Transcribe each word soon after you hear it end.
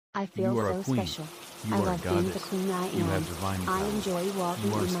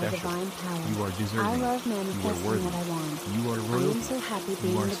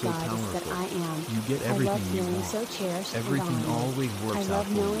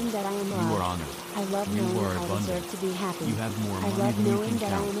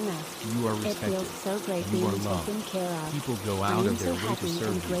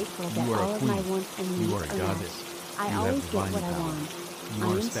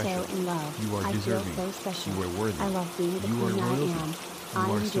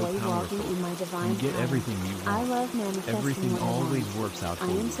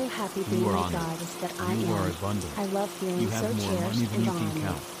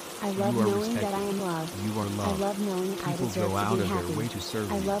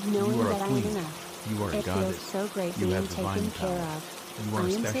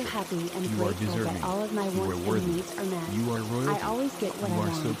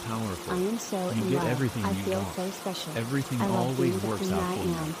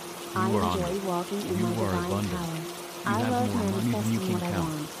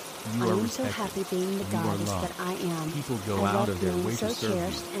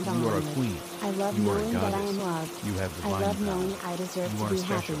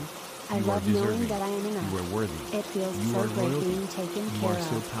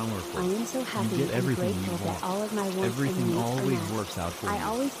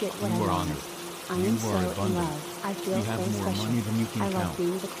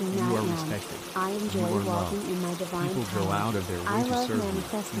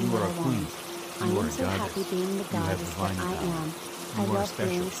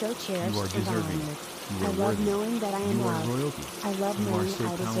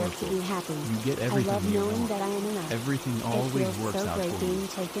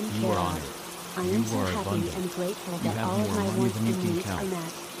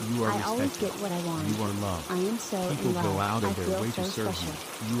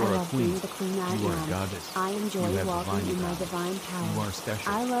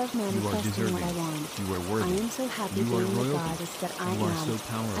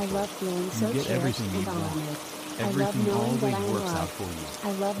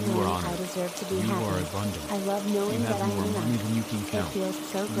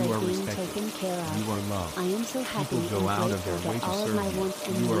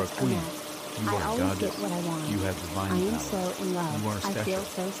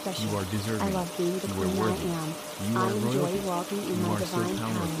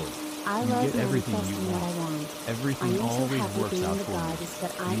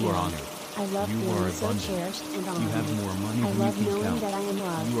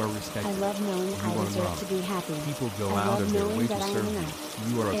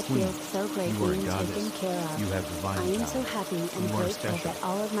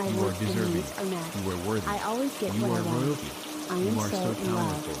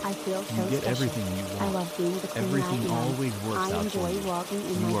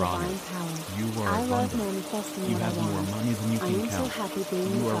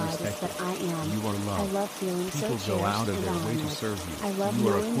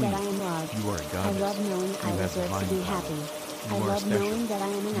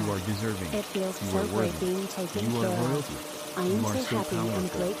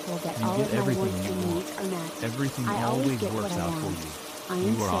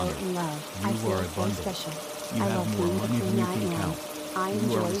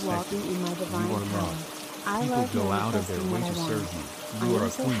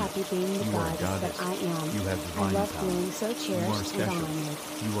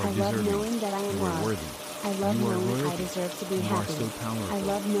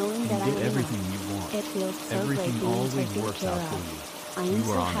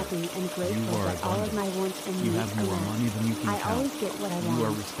grateful are that all of abundant. my wants and You needs have are more met. money than you can I count. always get what I You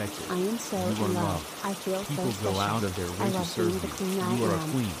are want. respected. I am so You are in love. loved. I feel so People special. go out of their I way to love serve being the you. queen I You are a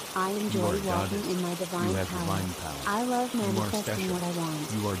am. queen. I You enjoy are a walking goddess. in my You divine have power. divine power. I love You are manifesting special. what I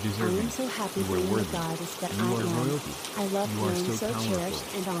want. You are I deserving. am so happy You are being the worthy. goddess that You I are am. royalty. I love You are feeling so so cherished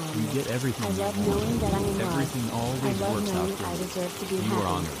powerful. and You honored. get everything I you love want. knowing that I am loved. Everything I always love works out knowing for I you. deserve to be You are happy.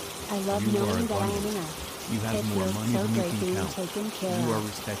 honored. I love You are knowing that I am abundant. enough. You have It more feels money so than you great can being count. taken care You are of.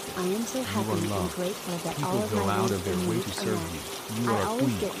 respected. I am so You happy are and loved. grateful that People all of go my out wants of their and way needs to are serve met. you. You I are a always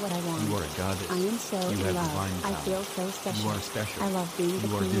queen. get what I want. You are a goddess. I am so You in have love. divine I power. feel so special. You are special. I love being the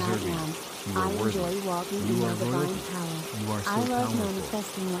You are queen I deserving. am. You I are worthy. enjoy walking You in my are divine royalty. power. You are I so love powerful.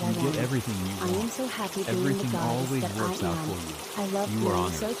 manifesting what I You get want. everything you I am want. so happy being the Everything goddess always that I works out am. for you. I love You are feeling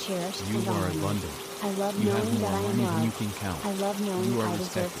honored. so cherished You and are honored. abundant. I love You have knowing more that I am money than you loved. can count. I love knowing You are I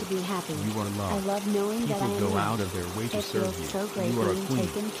deserve to respected. be happy. You are I loved. love knowing that I People am go out loved. of their way to It serve feels you. so great You are a being queen.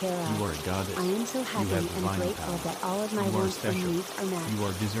 taken care of. You are a goddess. I am so You happy have and divine grateful power. that all of my You are wants and special. needs are met. You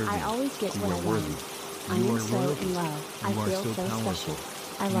are deserving. I always get You what I are worthy. want. I You am are so royalty. in love. I You are feel so so powerful. special.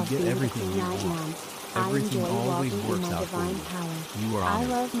 I You love get being the everything queen you I want. am. I Everything enjoy always walking in works my out for divine you. power. You are I honored.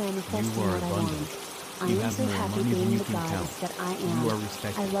 love manifesting You are what I abundant. want. I You am have so more happy money than being you the can count. goddess that I am. You are I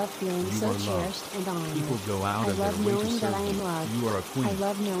respected. love feeling You so are loved. cherished and honored. People go out I of their love way to knowing that serve I am you. loved. You are a queen. I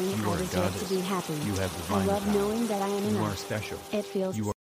love knowing You I are a deserve to goddess. be happy. You have I divine love power. knowing that I am You are enough. special. It feels You